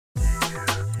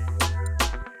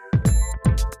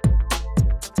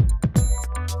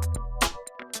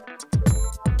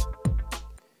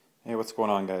what's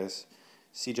going on, guys?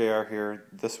 CJR here.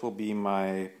 This will be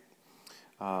my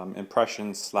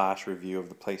impressions slash review of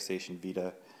the PlayStation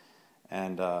Vita,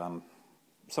 and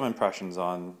some impressions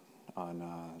on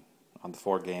the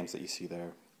 4 games that you see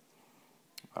there.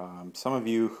 Some of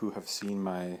you who have seen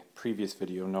my previous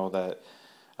video know that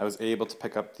I was able to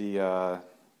pick up the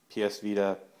PS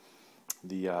Vita,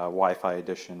 the Wi-Fi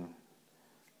edition,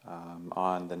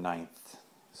 on the 9th,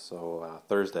 so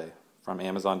Thursday, from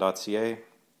Amazon.ca.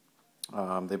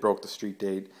 They broke the street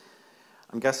date.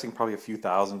 I'm guessing probably a few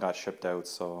thousand got shipped out,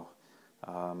 so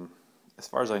as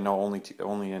far as I know,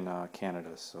 only in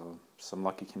Canada, so some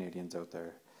lucky Canadians out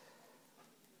there.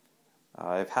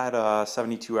 I've had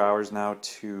 72 hours now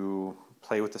to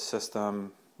play with the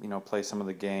system, play some of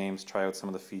the games, try out some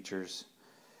of the features.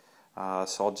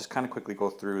 So I'll just kind of quickly go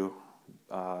through.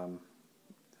 I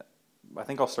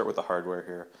think I'll start with the hardware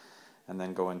here and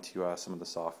then go into some of the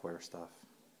software stuff.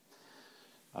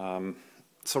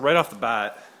 So right off the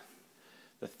bat,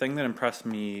 the thing that impressed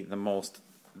me the most,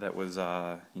 that was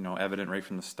evident right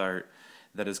from the start,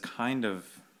 that is kind of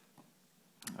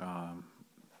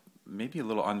maybe a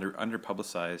little under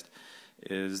publicized,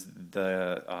 is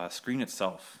the screen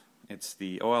itself. It's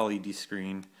the OLED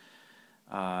screen.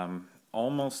 The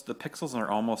pixels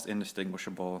are almost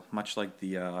indistinguishable, much like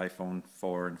the iPhone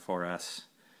 4 and 4S.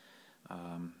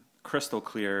 Crystal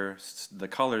clear. The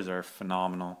colors are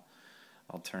phenomenal.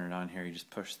 I'll turn it on here. You just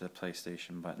push the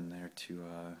PlayStation button there to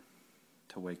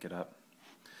wake it up.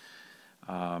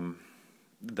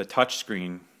 The touch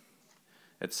screen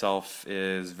itself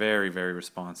is very, very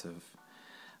responsive.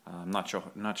 I'm not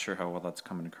sure how well that's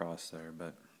coming across there,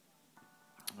 but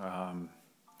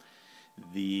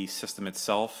the system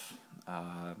itself,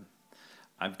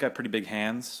 I've got pretty big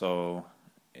hands, so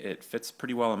it fits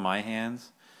pretty well in my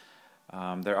hands.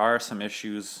 There are some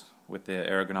issues with the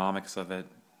ergonomics of it.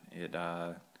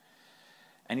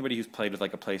 Anybody who's played with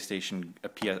like a PlayStation,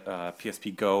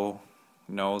 PSP Go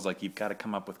knows, like, you've got to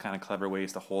come up with kind of clever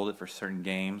ways to hold it for certain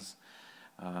games.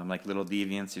 Like Little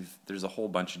Deviants, there's a whole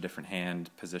bunch of different hand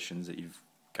positions that you've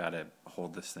got to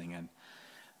hold this thing in.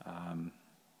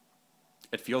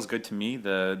 It feels good to me.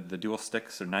 The dual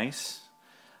sticks are nice,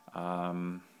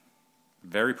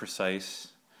 very precise.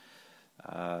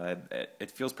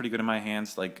 It feels pretty good in my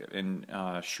hands, like in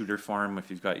shooter form. If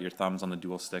you've got your thumbs on the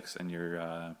dual sticks and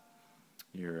your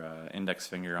index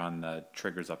finger on the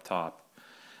triggers up top,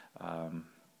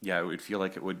 yeah, it would feel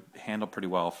like it would handle pretty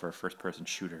well for a first-person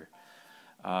shooter.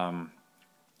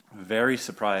 Very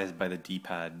surprised by the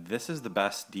D-pad. This is the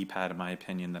best D-pad, in my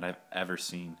opinion, that I've ever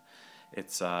seen.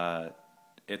 It's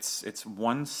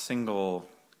one single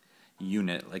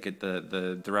unit. Like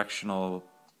the directional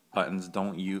buttons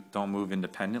don't move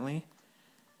independently.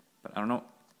 But I don't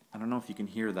know if you can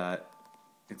hear that.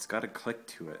 It's got a click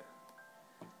to it.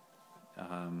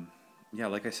 Yeah,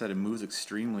 like I said, it moves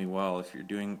extremely well. If you're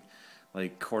doing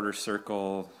like quarter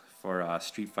circle for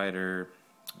Street Fighter,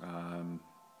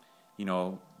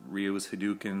 Ryu's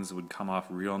Hadoukens would come off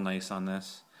real nice on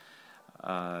this.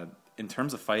 In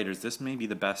terms of fighters, this may be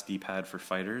the best D-pad for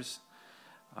fighters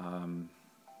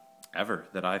ever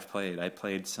that I've played. I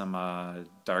played some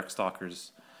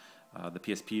Darkstalkers, the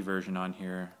PSP version on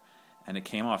here, and it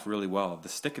came off really well. The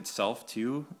stick itself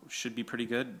too should be pretty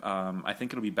good. I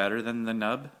think it'll be better than the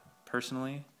nub,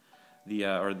 personally,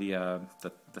 the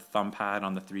thumb pad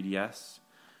on the 3DS,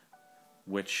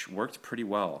 which worked pretty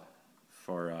well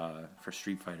for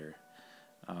Street Fighter.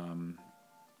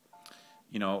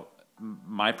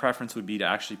 My preference would be to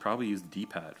actually probably use the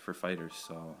D-pad for fighters,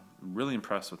 so I'm really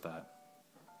impressed with that.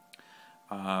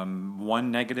 One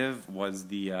negative was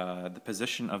the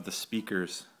position of the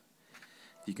speakers.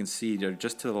 You can see they're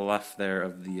just to the left there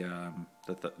of the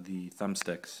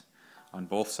thumbsticks on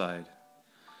both sides.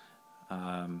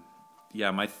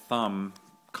 Yeah, my thumb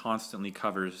constantly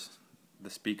covers the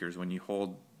speakers. When you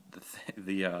hold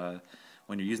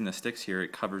when you're using the sticks here,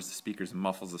 it covers the speakers and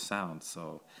muffles the sound.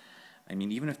 So, I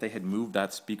mean, even if they had moved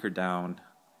that speaker down,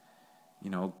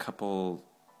 a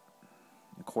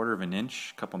quarter of an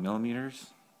inch, a couple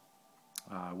millimeters,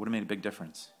 would have made a big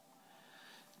difference.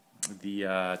 The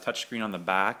touchscreen on the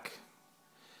back,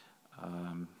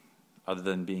 other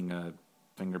than being a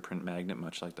fingerprint magnet,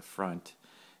 much like the front,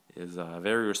 is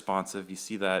very responsive. You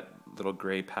see that little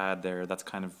gray pad there? That's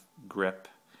kind of grip.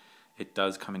 It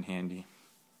does come in handy.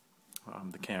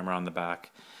 The camera on the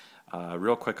back.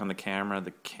 Real quick on the camera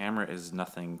is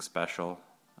nothing special.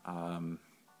 I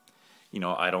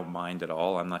don't mind at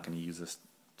all. I'm not going to use this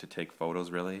to take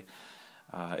photos, really.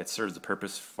 It serves the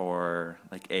purpose for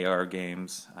like AR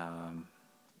games.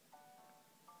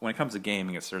 When it comes to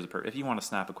gaming, it serves a purpose. If you want to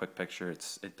snap a quick picture,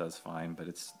 it does fine, but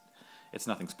it's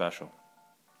nothing special.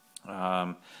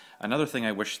 Another thing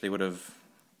I wish they would have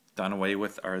done away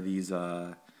with are these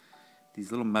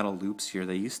little metal loops here.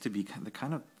 They used to be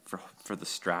kind of for the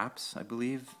straps, I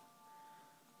believe.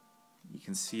 You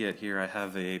can see it here. I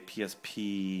have a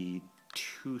PSP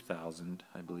 2000,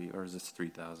 I believe, or is this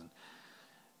 3000?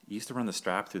 You used to run the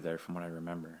strap through there, from what I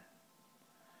remember.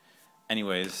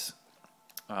 Anyways,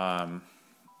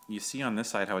 you see on this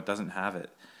side how it doesn't have it.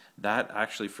 That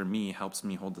actually, for me, helps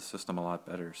me hold the system a lot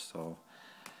better. So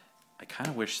I kind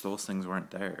of wish those things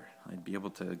weren't there. I'd be able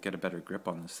to get a better grip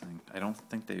on this thing. I don't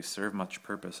think they serve much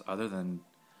purpose other than,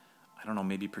 I don't know,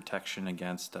 maybe protection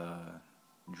against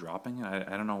dropping.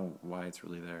 I don't know why it's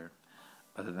really there,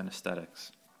 other than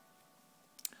aesthetics.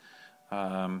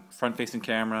 Front-facing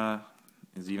camera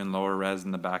is even lower res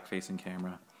than the back-facing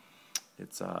camera.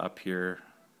 It's up here.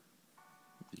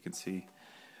 You can see.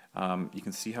 You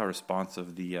can see how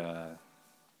responsive the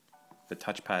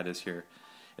touchpad is here.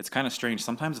 It's kind of strange.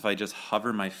 Sometimes if I just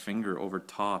hover my finger over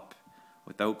top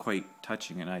without quite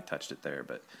touching, and I touched it there,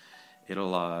 but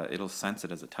it'll sense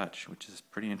it as a touch, which is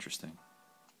pretty interesting.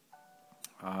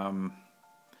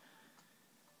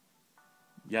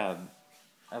 Yeah,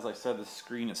 as I said, the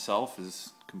screen itself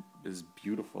is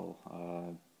beautiful.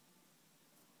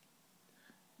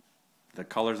 The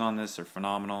colors on this are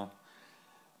phenomenal.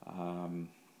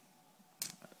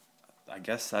 I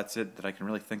guess that's it that I can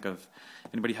really think of.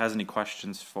 Anybody has any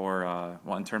questions for,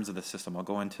 well, in terms of the system, I'll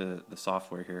go into the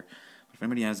software here. But if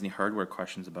anybody has any hardware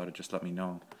questions about it, just let me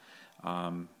know.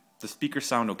 The speakers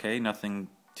sound okay, nothing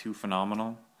too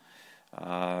phenomenal.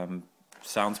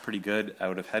 Sounds pretty good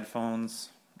out of headphones.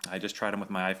 I just tried them with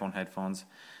my iPhone headphones.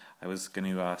 I was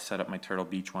going to set up my Turtle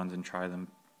Beach ones and try them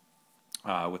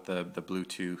with the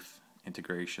Bluetooth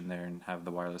integration there and have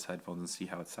the wireless headphones and see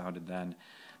how it sounded then.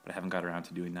 But I haven't got around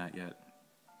to doing that yet.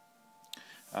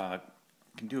 I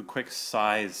can do a quick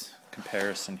size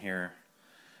comparison here.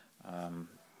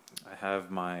 I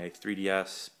have my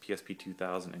 3DS, PSP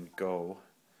 2000, and Go.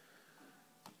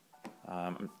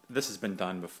 This has been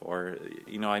done before.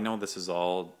 You know, I know this is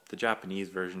all, the Japanese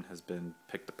version has been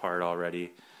picked apart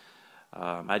already.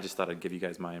 I just thought I'd give you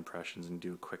guys my impressions and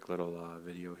do a quick little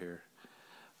video here.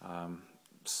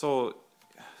 So,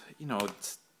 you know,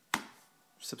 it's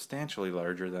substantially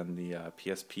larger than the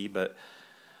PSP, but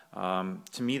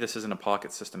to me this isn't a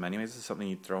pocket system anyways. This is something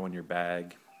you throw in your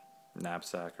bag,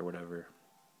 knapsack, or whatever.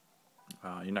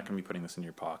 You're not going to be putting this in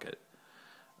your pocket.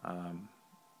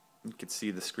 You can see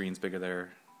the screen's bigger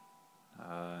there.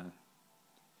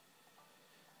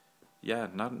 Yeah,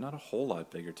 not a whole lot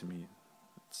bigger to me.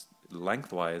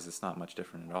 Lengthwise, it's not much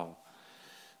different at all.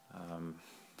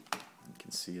 You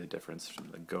can see the difference from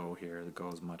the Go here. The Go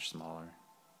is much smaller.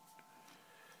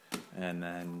 And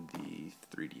then the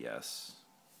 3DS,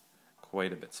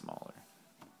 quite a bit smaller.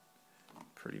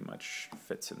 Pretty much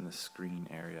fits in the screen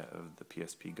area of the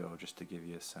PSP Go, just to give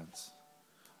you a sense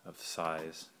of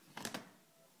size.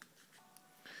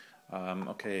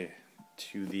 Okay,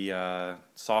 to the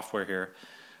software here,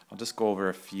 I'll just go over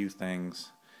a few things.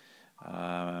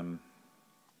 What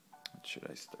should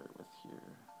I start with here?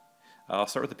 I'll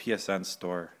start with the PSN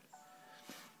store.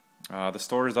 The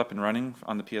store is up and running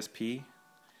on the PSP.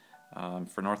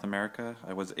 For North America,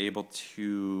 I was able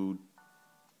to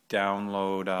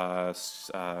download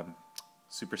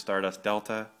Super Stardust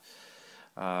Delta.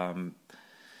 In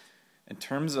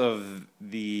terms of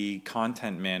the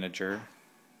content manager,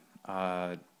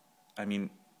 I mean,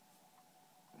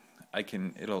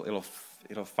 it'll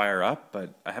fire up,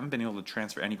 but I haven't been able to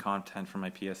transfer any content from my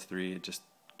PS3. It just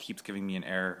keeps giving me an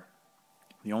error.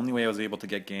 The only way I was able to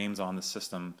get games on the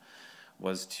system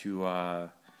was to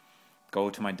go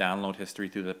to my download history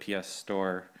through the PS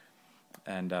Store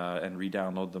and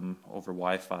re-download them over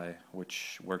Wi-Fi,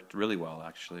 which worked really well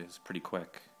actually. It's pretty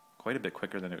quick, quite a bit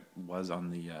quicker than it was on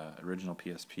the original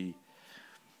PSP.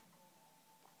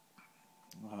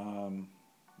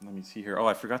 Let me see here. Oh,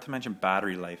 I forgot to mention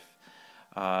battery life.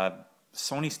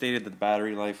 Sony stated that the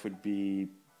battery life would be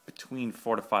between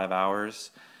 4 to 5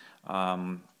 hours.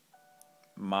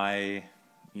 My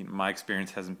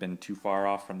experience hasn't been too far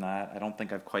off from that. I don't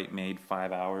think I've quite made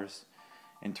 5 hours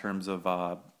in terms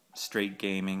of straight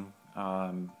gaming.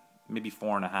 Maybe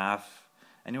 4.5.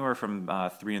 Anywhere from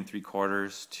 3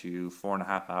 3/4 to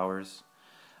 4.5 hours.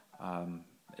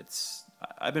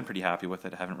 I've been pretty happy with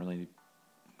it. I haven't really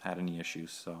had any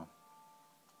issues. So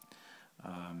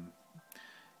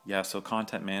yeah, so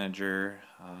Content Manager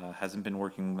hasn't been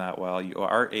working that well. You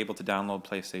are able to download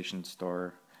PlayStation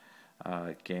Store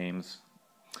games.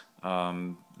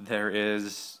 There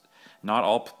is not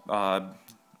all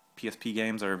PSP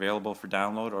games are available for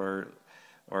download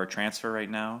or transfer right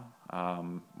now.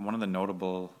 One of the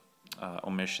notable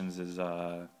omissions is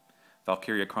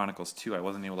Valkyria Chronicles 2. I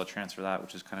wasn't able to transfer that,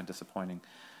 which is kind of disappointing.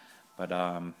 But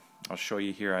I'll show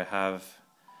you here. I have...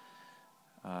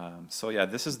 so yeah,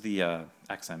 this is the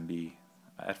XMB.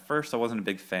 At first I wasn't a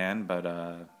big fan, but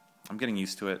I'm getting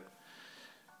used to it.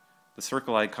 The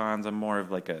circle icons, I'm more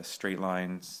of like a straight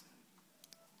line,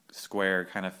 square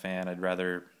kind of fan. I'd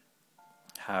rather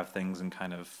have things in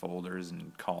kind of folders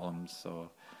and columns,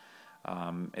 so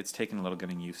it's taken a little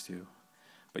getting used to.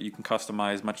 But you can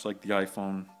customize, much like the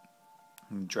iPhone,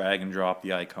 drag and drop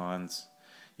the icons.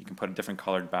 You can put a different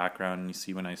colored background, and you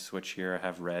see when I switch here I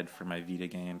have red for my Vita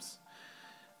games.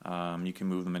 You can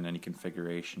move them in any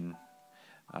configuration.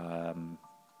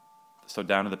 So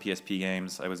down to the PSP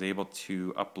games, I was able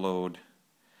to upload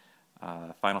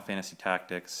Final Fantasy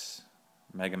Tactics,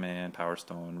 Mega Man, Power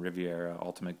Stone, Riviera,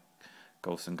 Ultimate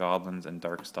Ghosts and Goblins, and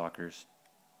Darkstalkers.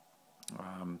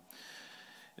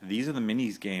 These are the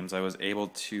minis games I was able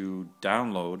to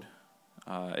download.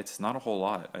 It's not a whole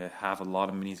lot. I have a lot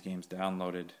of minis games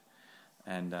downloaded,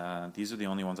 and these are the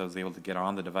only ones I was able to get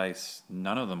on the device.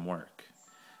 None of them work.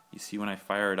 You see when I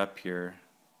fire it up here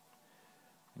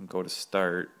and go to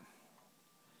start,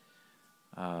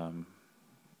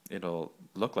 it'll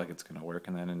look like it's going to work,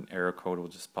 and then an error code will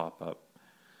just pop up.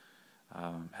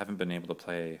 Haven't been able to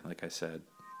play, like I said,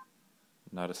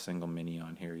 not a single mini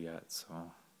on here yet, so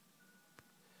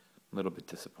a little bit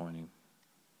disappointing.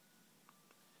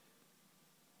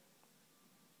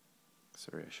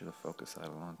 Sorry, I should have focused that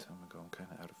a long time ago. I'm kind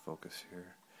of out of focus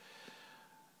here.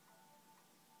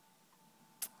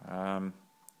 I'm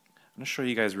going to show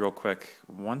you guys real quick.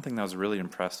 One thing that I was really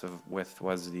impressive with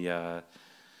was the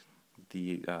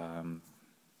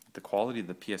quality of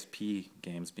the PSP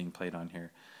games being played on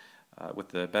here. With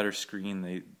the better screen,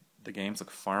 the games look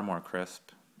far more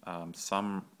crisp.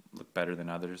 Some look better than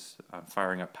others. I'm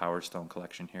firing up Power Stone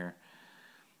Collection here.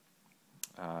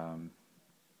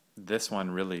 This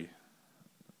one really,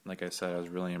 like I said, I was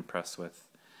really impressed with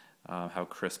how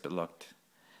crisp it looked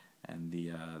and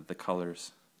the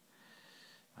colors.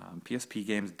 PSP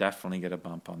games definitely get a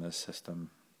bump on this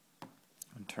system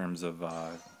in terms of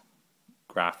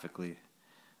graphically.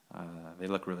 They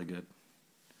look really good.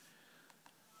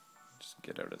 Just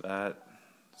get out of that.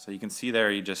 So you can see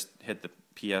there, you just hit the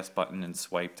PS button and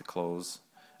swipe to close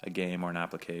a game or an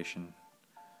application.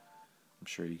 I'm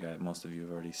sure you guys, most of you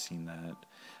have already seen that.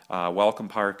 Welcome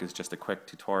Park is just a quick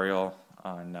tutorial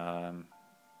on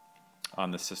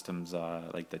the system's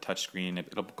like the touch screen.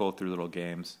 It'll go through little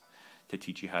games to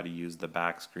teach you how to use the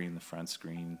back screen, the front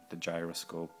screen, the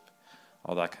gyroscope,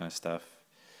 all that kind of stuff.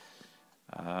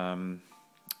 As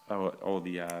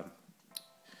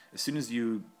soon as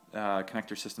you connect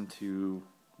your system to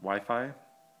Wi-Fi,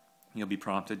 you'll be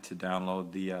prompted to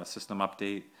download the system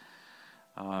update.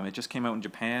 It just came out in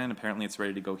Japan. Apparently it's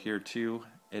ready to go here too.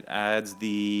 It adds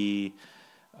the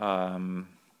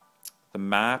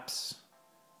maps.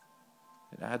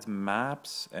 It adds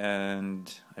maps,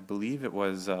 and I believe it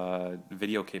was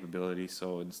video capability.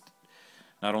 So it's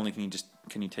not only can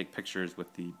you take pictures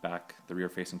with the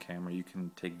rear-facing camera, you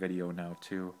can take video now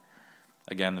too.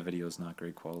 Again, the video is not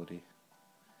great quality.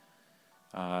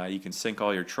 You can sync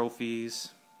all your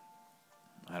trophies.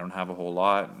 I don't have a whole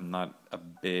lot. I'm not a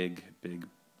big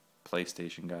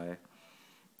PlayStation guy.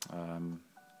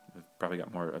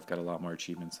 I've got a lot more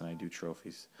achievements than I do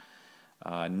trophies.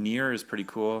 Nier is pretty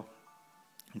cool.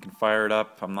 You can fire it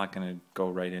up. I'm not going to go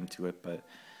right into it, but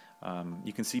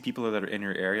you can see people that are in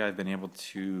your area. I've been able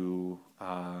to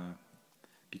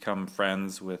become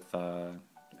friends with I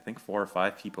think 4 or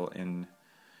 5 people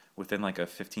within like a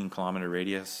 15-kilometer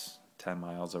radius, 10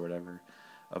 miles or whatever,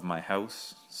 of my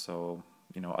house. So,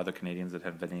 you know, other Canadians that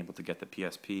have been able to get the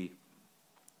PSP.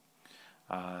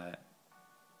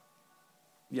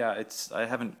 Yeah, I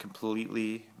haven't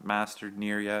completely mastered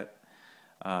Nier yet.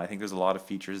 I think there's a lot of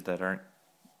features that aren't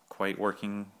quite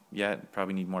working yet.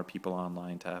 Probably need more people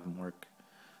online to have them work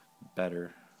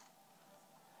better.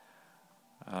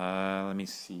 Let me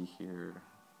see here.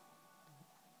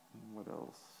 What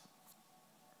else?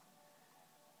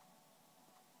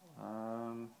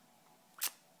 I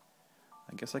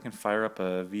guess I can fire up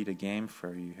a Vita game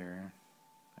for you here.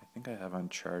 I think I have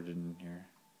Uncharted in here.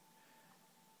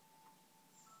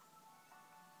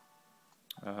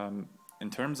 In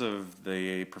terms of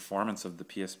the performance of the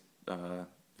PS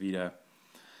Vita,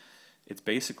 it's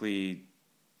basically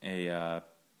a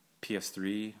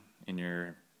PS3 in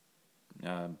your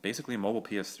basically a mobile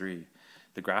PS3.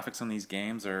 The graphics on these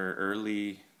games are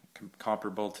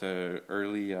comparable to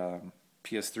early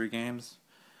PS3 games.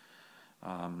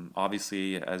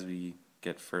 Obviously, as we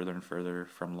get further and further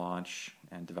from launch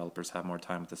and developers have more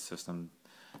time with the system,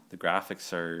 the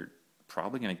graphics are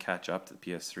probably going to catch up to the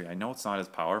PS3. I know it's not as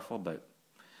powerful, but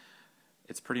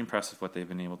it's pretty impressive what they've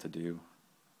been able to do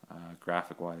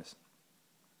graphic-wise.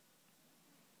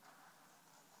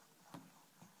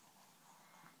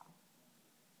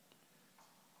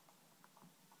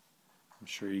 I'm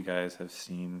sure you guys have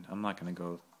seen, I'm not going to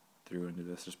go through into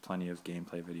this, there's plenty of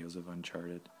gameplay videos of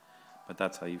Uncharted, but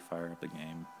that's how you fire up the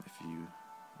game if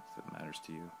it matters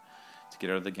to you. To get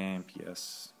out of the game,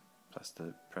 PS, press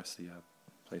the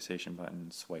PlayStation button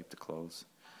and swipe to close.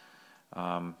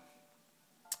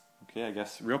 Okay, I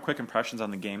guess real quick impressions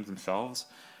on the games themselves.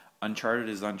 Uncharted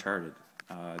is Uncharted.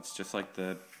 It's just like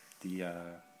the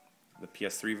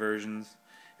PS3 versions.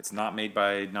 It's not made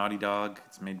by Naughty Dog.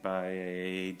 It's made by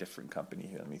a different company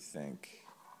here. Let me think.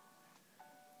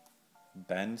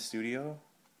 Bend Studio.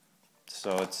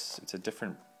 So it's a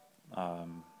different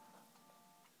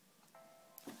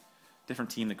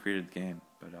team that created the game,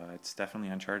 but it's definitely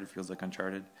Uncharted. Feels like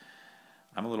Uncharted.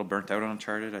 I'm a little burnt out on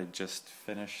Uncharted. I just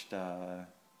finished the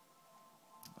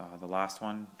last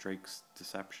one, Drake's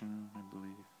Deception, I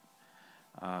believe.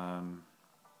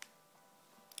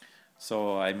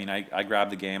 So, I mean, I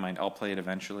grabbed the game. I'll play it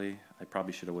eventually. I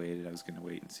probably should have waited. I was going to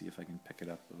wait and see if I can pick it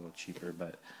up a little cheaper.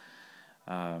 But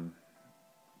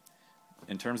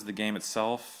in terms of the game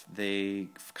itself, they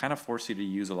kind of force you to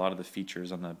use a lot of the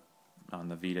features on the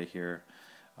Vita here,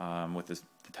 with the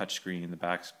touch screen,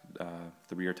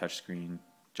 the rear touch screen,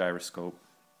 gyroscope.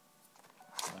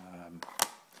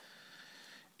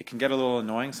 It can get a little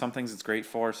annoying. Some things it's great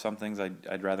for. Some things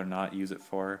I'd rather not use it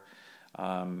for.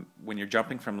 When you're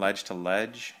jumping from ledge to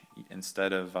ledge,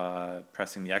 instead of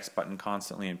pressing the X button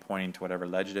constantly and pointing to whatever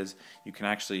ledge it is, you can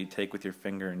actually take with your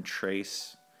finger and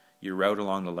trace your route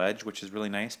along the ledge, which is really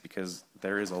nice because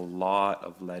there is a lot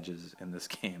of ledges in this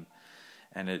game.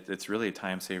 And it's really a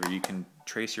time saver. You can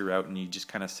trace your route and you just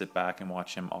kind of sit back and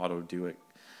watch him auto do it.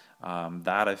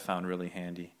 That I found really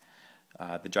handy.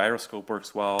 The gyroscope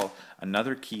works well.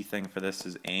 Another key thing for this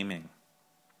is aiming.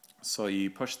 So you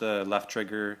push the left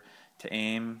trigger to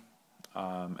aim,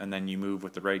 and then you move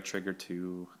with the right trigger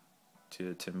to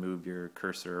move your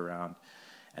cursor around.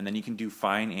 And then you can do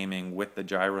fine aiming with the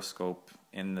gyroscope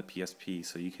in the PSP,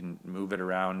 so you can move it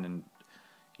around and,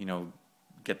 you know,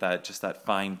 get that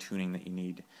fine tuning that you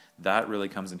need. That really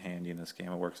comes in handy in this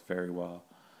game. It works very well.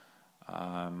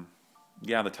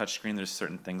 Yeah, the touchscreen, there's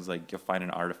certain things like you'll find an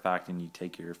artifact and you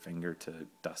take your finger to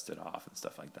dust it off and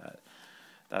stuff like that.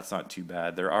 That's not too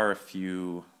bad. There are a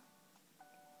few,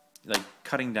 like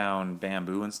cutting down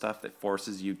bamboo and stuff, that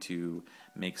forces you to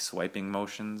make swiping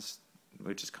motions,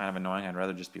 which is kind of annoying. I'd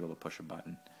rather just be able to push a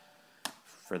button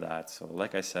for that. So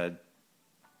like I said,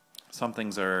 some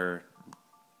things are,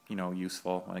 you know,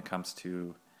 useful when it comes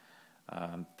to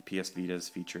the PS Vita's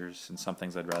features, and some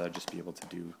things I'd rather just be able to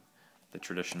do the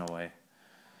traditional way.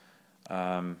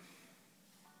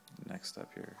 Next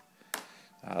up here,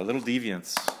 Little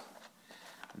Deviants.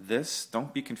 This,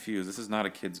 don't be confused, this is not a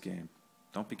kid's game.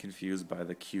 Don't be confused by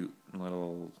the cute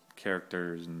little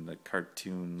characters and the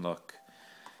cartoon look.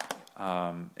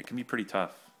 It can be pretty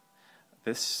tough.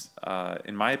 This,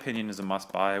 in my opinion, is a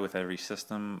must-buy with every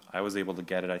system. I was able to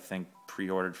get it, I think,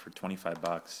 pre-ordered for 25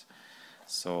 bucks.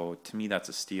 So to me, that's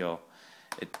a steal.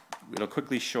 It'll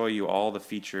quickly show you all the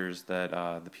features that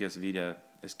the PS Vita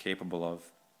is capable of.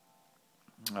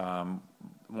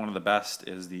 One of the best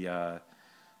is the AR.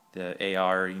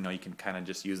 You know, you can kind of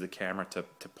just use the camera to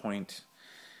point,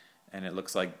 and it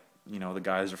looks like, you know, the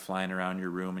guys are flying around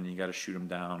your room and you got to shoot them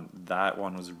down. That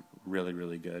one was really,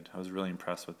 really good. I was really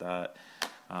impressed with that.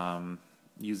 I'm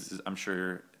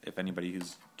sure if anybody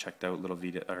who's checked out Little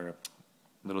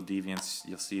Deviants,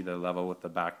 you'll see the level with the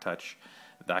back touch.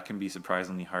 That can be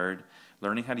surprisingly hard.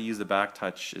 Learning how to use the back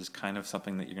touch is kind of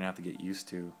something that you're gonna have to get used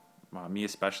to. Me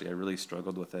especially, I really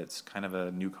struggled with it. It's kind of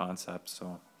a new concept.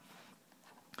 So,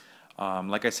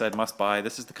 like I said, must buy.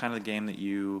 This is the kind of game that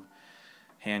you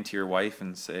hand to your wife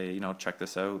and say, you know, check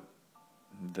this out.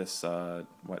 This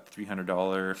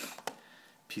 $300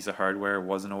 piece of hardware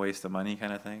wasn't a waste of money,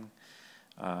 kind of thing.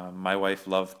 My wife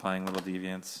loved playing Little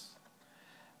Deviants.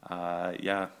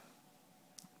 Yeah,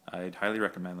 I'd highly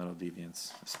recommend Little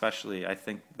Deviants. Especially, I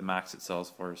think the max it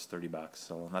sells for is 30 bucks,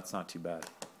 so that's not too bad.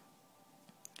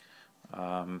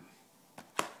 Hot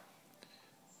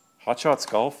Shots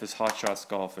Golf is Hot Shots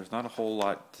Golf. There's not a whole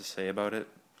lot to say about it.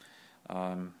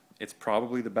 It's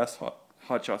probably the best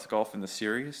Hot Shots Golf in the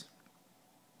series.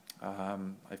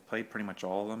 I've played pretty much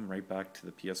all of them, right back to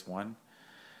the PS1.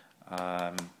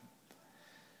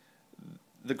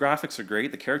 The graphics are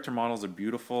great. The character models are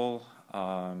beautiful.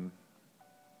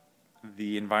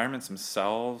 The environments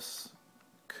themselves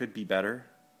could be better.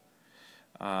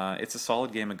 It's a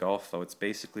solid game of golf, though. It's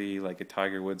basically like a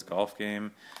Tiger Woods golf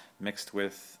game mixed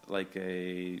with like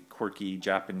a quirky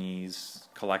Japanese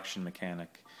collection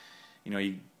mechanic. You know,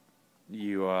 you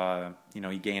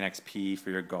gain XP for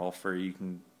your golfer. You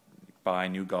can buy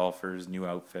new golfers, new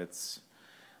outfits.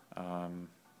 Um,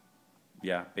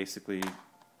 yeah, basically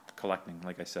collecting,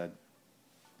 like I said.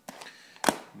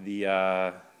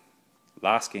 The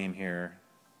last game here,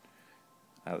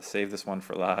 I'll save this one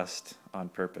for last on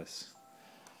purpose.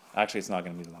 Actually, it's not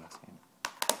going to be the last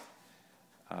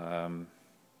game.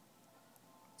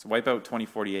 It's Wipeout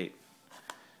 2048.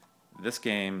 This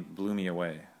game blew me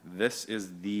away. This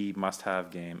is the must-have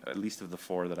game, at least of the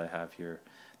four that I have here.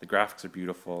 The graphics are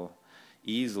beautiful.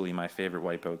 Easily my favorite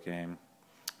Wipeout game.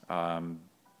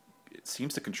 It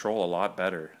seems to control a lot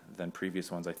better than previous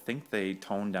ones. I think they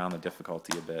toned down the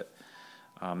difficulty a bit.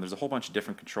 There's a whole bunch of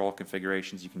different control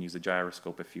configurations. You can use a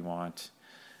gyroscope if you want.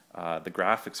 The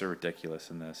graphics are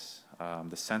ridiculous in this.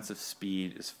 The sense of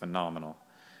speed is phenomenal.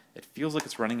 It feels like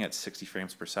it's running at 60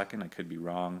 frames per second. I could be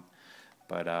wrong,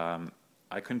 but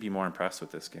I couldn't be more impressed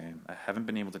with this game. I haven't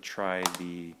been able to try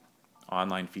the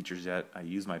online features yet. I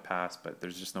use my pass, but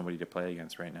there's just nobody to play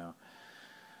against right now.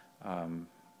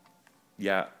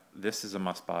 Yeah, this is a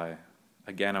must-buy.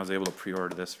 Again, I was able to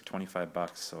pre-order this for 25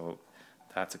 bucks, so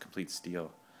that's a complete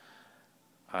steal.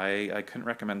 I couldn't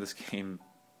recommend this game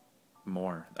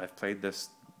more. I've played this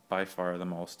by far the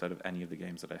most out of any of the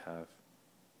games that I have.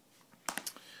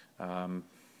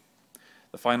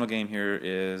 The final game here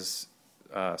is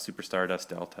Super Stardust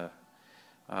Delta.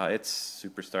 It's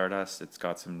Super Stardust. It's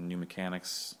got some new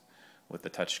mechanics with the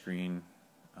touchscreen,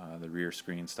 the rear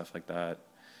screen, stuff like that.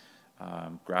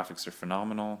 Graphics are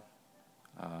phenomenal.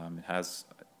 It has,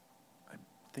 I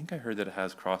think I heard that it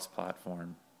has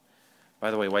cross-platform. By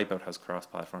the way, Wipeout has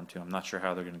cross-platform too. I'm not sure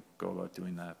how they're going to go about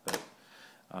doing that, but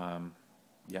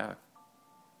yeah,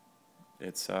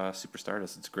 it's Super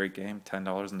Stardust. It's a great game.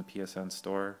 $10 in the PSN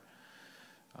store.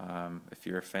 If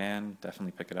you're a fan,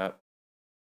 definitely pick it up.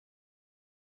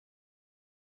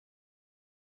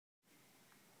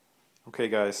 Okay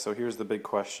guys, so here's the big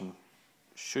question.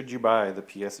 Should you buy the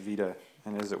PS Vita,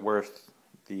 and is it worth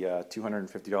the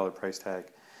 $250 price tag?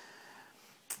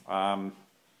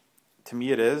 To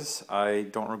me it is. I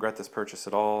don't regret this purchase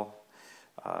at all.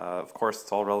 Of course,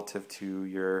 it's all relative to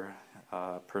your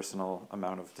personal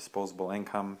amount of disposable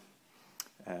income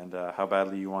and how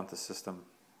badly you want the system.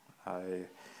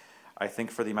 I think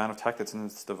for the amount of tech that's in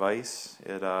this device,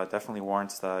 it definitely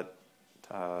warrants that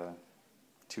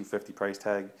 $250 price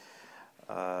tag.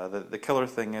 The killer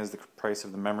thing is the price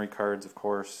of the memory cards, of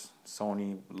course.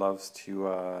 Sony loves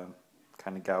to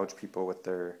kind of gouge people with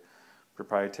their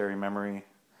proprietary memory.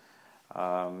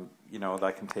 You know,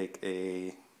 that can take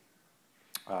a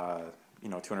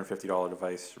 $250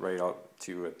 device right out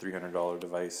to a $300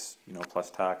 device, you know, plus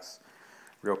tax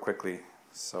real quickly.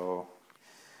 So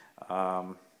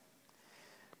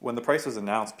when the price was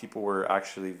announced, people were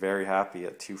actually very happy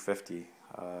at $250.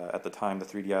 At the time, the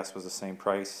 3DS was the same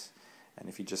price, and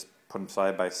if you just put them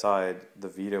side by side, the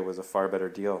Vita was a far better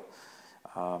deal.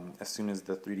 As soon as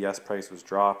the 3DS price was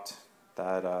dropped,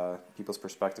 that people's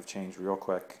perspective changed real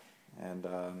quick, and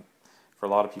for a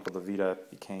lot of people, the Vita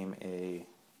became a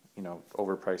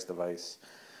overpriced device.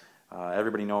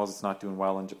 Everybody knows it's not doing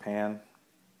well in Japan.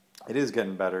 It is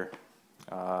getting better.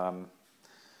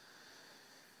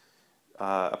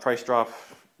 A price drop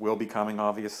will be coming,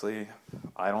 obviously.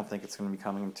 I don't think it's going to be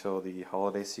coming until the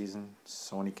holiday season.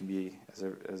 Sony can be,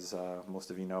 as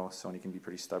most of you know, Sony can be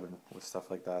pretty stubborn with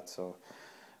stuff like that. So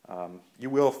you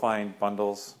will find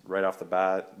bundles right off the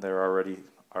bat. There already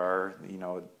are,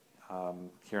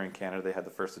 here in Canada they had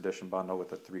the first edition bundle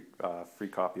with a free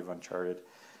copy of Uncharted.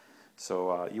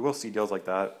 So you will see deals like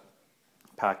that,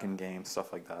 pack-in games,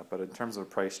 stuff like that. But in terms of a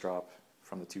price drop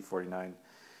from the $249,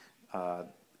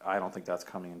 I don't think that's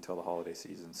coming until the holiday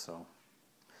season. So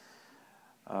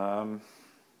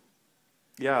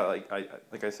yeah,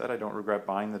 like I said, I don't regret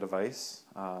buying the device.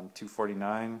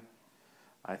 $249,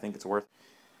 I think it's worth.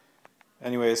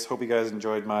 Anyways, hope you guys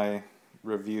enjoyed my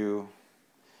review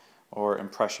or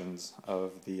impressions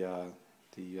of the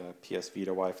PS Vita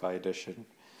Wi-Fi edition,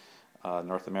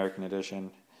 North American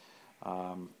edition.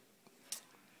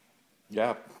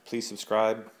 Yeah, please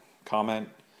subscribe, comment.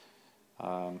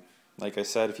 Like I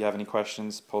said, if you have any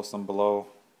questions, post them below.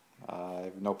 I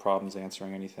have no problems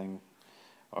answering anything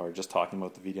or just talking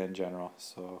about the Vita in general.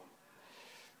 So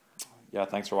yeah,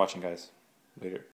 thanks for watching, guys. Later.